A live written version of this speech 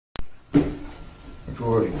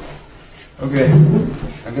recording. Okay,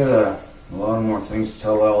 I got a lot more things to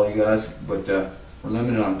tell all you guys, but we're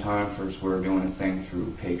limited on time first. We're doing a thing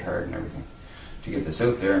through pay card and everything to get this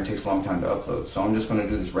out there, and it takes a long time to upload. So I'm just going to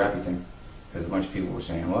do this rappy thing, because a bunch of people were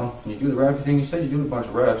saying, well, can you do the rappy thing? You said you do a bunch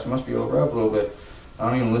of raps. You must be able to rap a little bit. I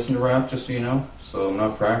don't even listen to rap, just so you know, so I'm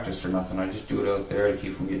not practiced or nothing. I just do it out there to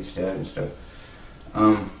keep from getting stabbed and stuff.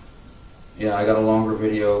 Yeah, I got a longer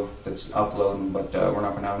video that's uploading, but we're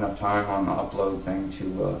not going to have enough time on the upload thing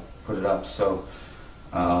to put it up, so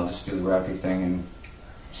I'll just do the rappy thing and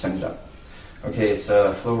send it up. Okay, it's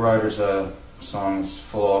Flow Rider's song. It's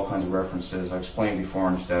full of all kinds of references. I explained before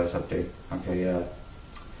in the status update. Okay, it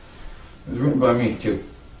was written by me, too.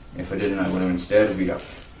 If I didn't, I would have instead beat up.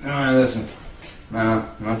 Alright, listen. Nah,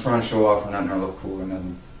 I'm not trying to show off or nothing or look cool or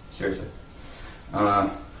nothing. Seriously. What's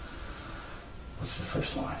the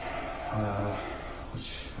first line?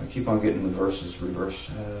 I keep on getting the verses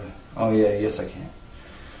reversed. Oh yeah, yes I can.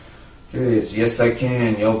 Okay, it's yes I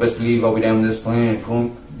can. Y'all best believe I'll be down with this plan.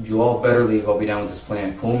 You all better leave, I'll be down with this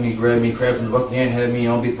plan. Pull me, grab me, crabs in the bucket, can't have me.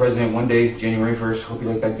 I'll be the president one day, January 1st. Hope you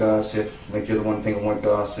like that gossip. Like you're the one thing I want,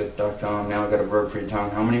 gossip.com. Now I got a verb for your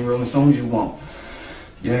tongue. How many Rolling Stones you want?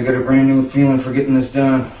 Yeah, I got a brand new feeling for getting this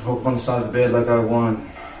done. Woke up on the side of the bed like I won.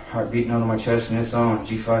 Heart beating out of my chest and it's on.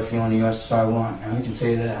 G5 feeling the US to Taiwan. Now you can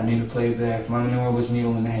say that. I need to play it back. My manure was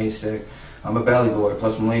needle in the haystack. I'm a valley boy,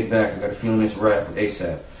 plus I'm laid back. I got a feeling it's a rap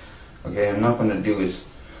ASAP. Okay, I'm not gonna do is.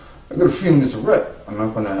 I got a feeling it's a rap. I'm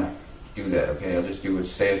not gonna do that. Okay, I'll just do it.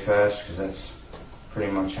 Say it fast, because that's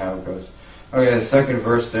pretty much how it goes. Okay, the second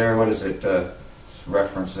verse there. What is it?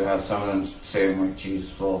 Reference to how some of them say like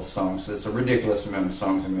Jesus full songs. It's a ridiculous amount of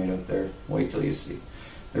songs are made up there. Wait till you see.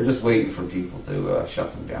 They're just waiting for people to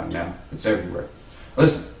shut them down now. It's everywhere.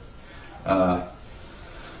 Listen.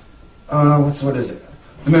 What is it?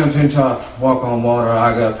 The mountain top, walk on water,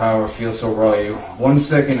 I got power, feel so raw you. 1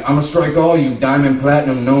 second, I'ma strike all you. Diamond,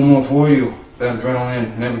 platinum, no more for you. That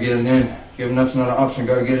adrenaline, never get it in. Giving up's not an option,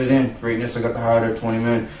 gotta get it in. Greatness, I got the heart of 20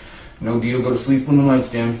 men. No deal, go to sleep when the lights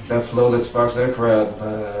dim. That flow that sparks that crowd.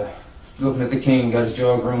 Looking at the king, got his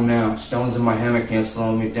jaw grown now. Stones in my hammock can't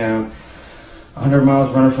slow me down. 100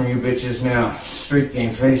 miles running from you bitches now. Straight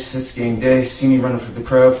game face, it's game day. See me running for the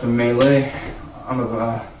crowd for the melee.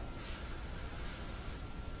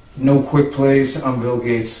 No quick plays. I'm Bill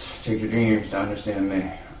Gates. Take your dreams to understand me.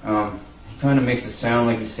 He kind of makes it sound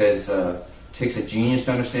like he says, takes a genius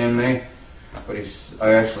to understand me. But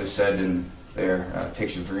I actually said in there,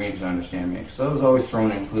 takes your dreams to understand me. So I was always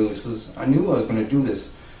throwing in clues because I knew I was going to do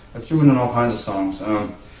this. I threw it in all kinds of songs.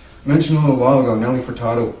 Mentioned a little while ago, Nelly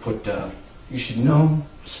Furtado put, you should know,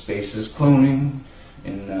 space is cloning,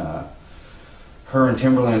 in her and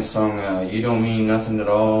Timberland's song, You Don't Mean Nothing at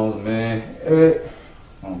All to Me.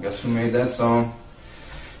 Well, guess who made that song?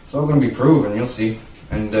 It's all going to be proven, you'll see.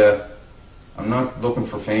 And I'm not looking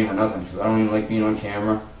for fame or nothing, because I don't even like being on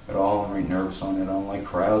camera at all. I'm really nervous on it. I don't like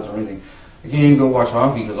crowds or anything. I can't even go watch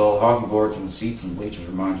hockey because all the hockey boards and the seats and bleachers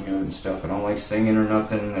reminds me of it and stuff. I don't like singing or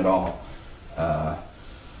nothing at all. I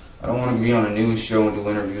don't want to be on a news show and do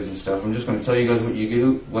interviews and stuff. I'm just going to tell you guys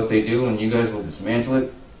what they do, and you guys will dismantle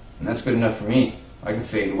it, and that's good enough for me. I can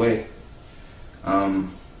fade away.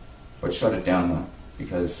 But shut it down though,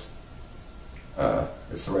 because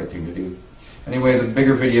it's the right thing to do. Anyway, the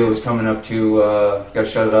bigger video is coming up too. Gotta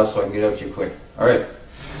shut it off so I can get out to you quick. Alright.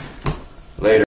 Later.